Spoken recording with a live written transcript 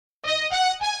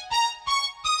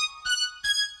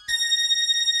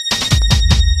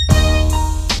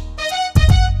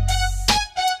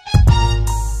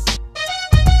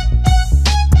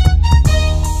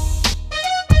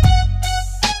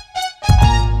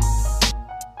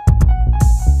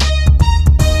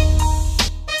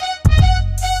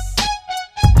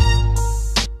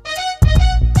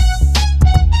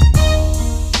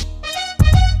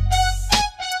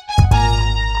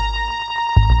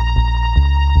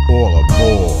All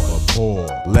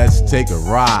aboard. Let's take a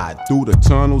ride through the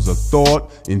tunnels of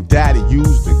thought, and Daddy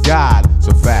used the guide.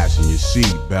 So fasten your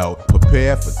seatbelt,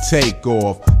 prepare for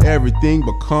takeoff. Everything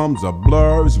becomes a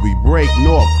blur as we break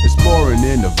north, exploring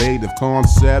innovative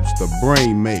concepts the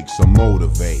brain makes or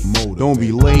motivate. Don't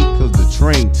be late cause the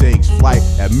train takes flight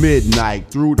at midnight.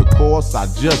 Through the course I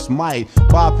just might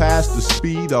bypass the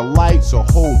speed of light, so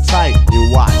hold tight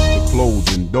and watch the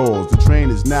closing doors. The train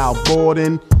is now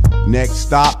boarding. Next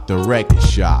stop, the record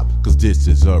shop, cause this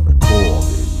is a recording.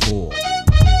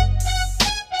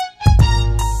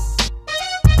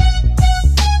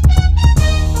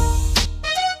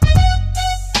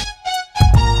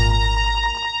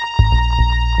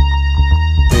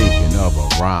 Thinking of a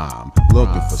rhyme,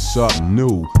 looking for something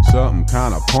new, something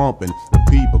kinda pumping that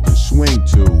people can swing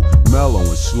to. Mellow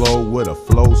and slow with a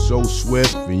flow so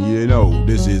swift, and you know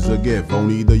this is a gift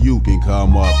only you can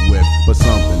come up with. But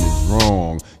something is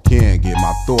wrong, can't get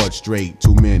my thoughts straight,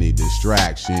 too many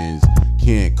distractions,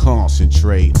 can't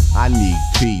concentrate. I need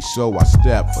peace, so I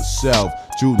step for self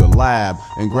to the lab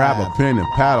and grab a pen and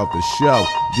pad off the shelf.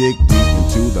 Dig deep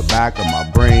into the back of my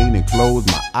brain and close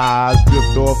my eyes,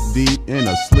 drift off deep in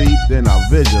a sleep. Then I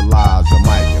visualize the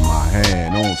mic in my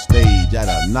hand on stage at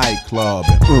a nightclub,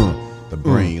 and the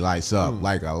brain lights up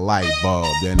like a light bulb.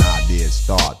 Then I did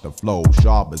start to flow,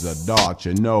 sharp as a dart,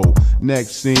 you know.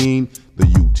 Next scene, the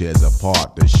youth tears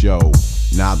apart the show.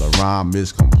 Now the rhyme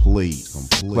is complete,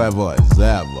 clever as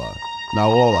ever. Now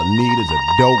all I need is a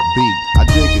dope beat. I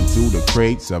dig into the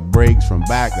crates of breaks from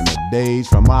back in the days,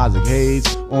 from Isaac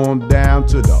Hayes on down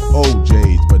to the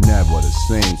OJs, but never the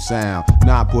same sound.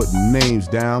 Not putting names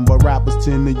down, but rappers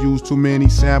tend to use too many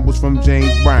samples from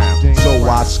James Brown. So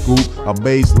I scoop a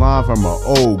bass line from an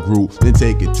old group, then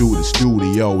take it to the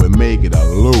studio and make it a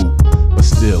loop. But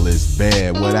still it's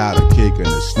bad without a kick and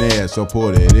a snare, so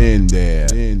put it in there.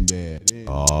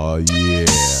 Oh yeah,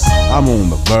 I'm on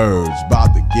the verge,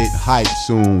 about to get hyped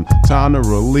soon. Time to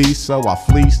release, so I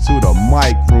fleece to the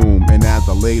mic room. And as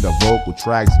I lay the vocal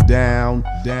tracks down,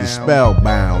 you're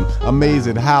spellbound, amazed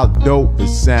at how dope it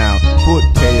sound. Put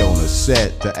K on the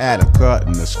set to add a cut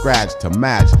and a scratch to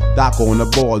match. Doc on the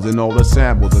boards and all the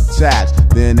samples attached.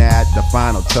 Then add the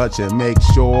final touch and make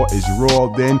sure it's raw.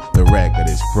 Then the record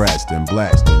is pressed and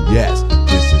blessed. And yes,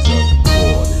 this is a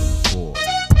recording.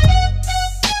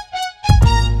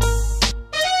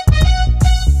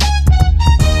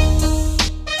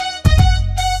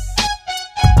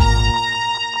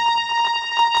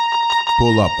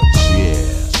 Pull up a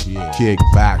chair, kick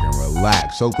back and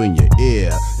relax, open your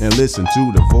ear and listen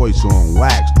to the voice on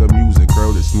wax. The music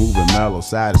heard is smooth and mellow,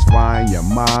 satisfying your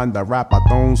mind. The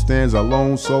rapathon stands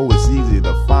alone, so it's easy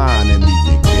to find. And the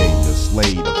engage to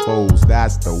slay the foes,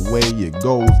 that's the way it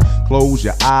goes. Close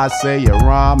your eyes, say your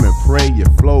rhyme and pray it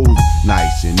flows.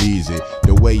 Nice and easy,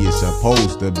 the way it's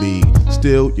supposed to be.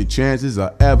 Still, your chances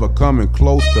of ever coming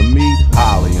close to me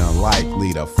highly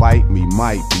unlikely. To fight me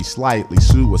might be slightly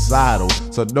suicidal,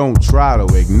 so don't try to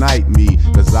ignite me,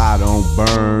 cause I don't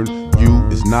burn. You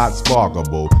is not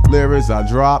sparkable. Lyrics I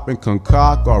drop and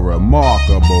concoct are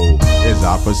remarkable. As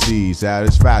I proceed,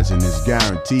 satisfaction is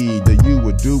guaranteed. That you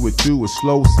would do it to a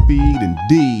slow speed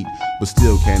indeed. But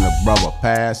still can't a brother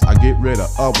pass, I get rid of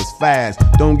others fast.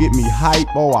 Don't get me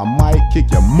hype or I might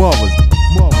kick your mother's.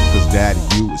 Cause Daddy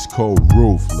I.U is cold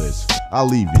ruthless, I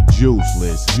leave you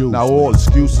juiceless. Now all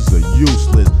excuses are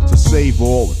useless, so save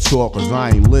all the talk, cause I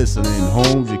ain't listening.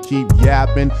 Homes, you keep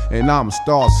yapping and I'ma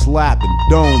start slapping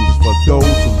domes. For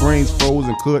those who brains froze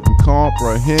and couldn't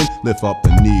comprehend, lift up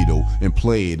the needle and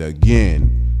play it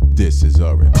again. This is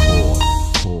a recording.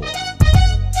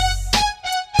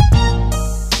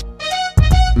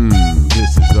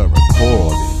 This is a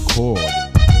recording.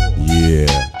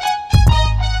 Yeah.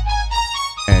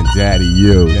 And Daddy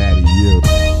I.U.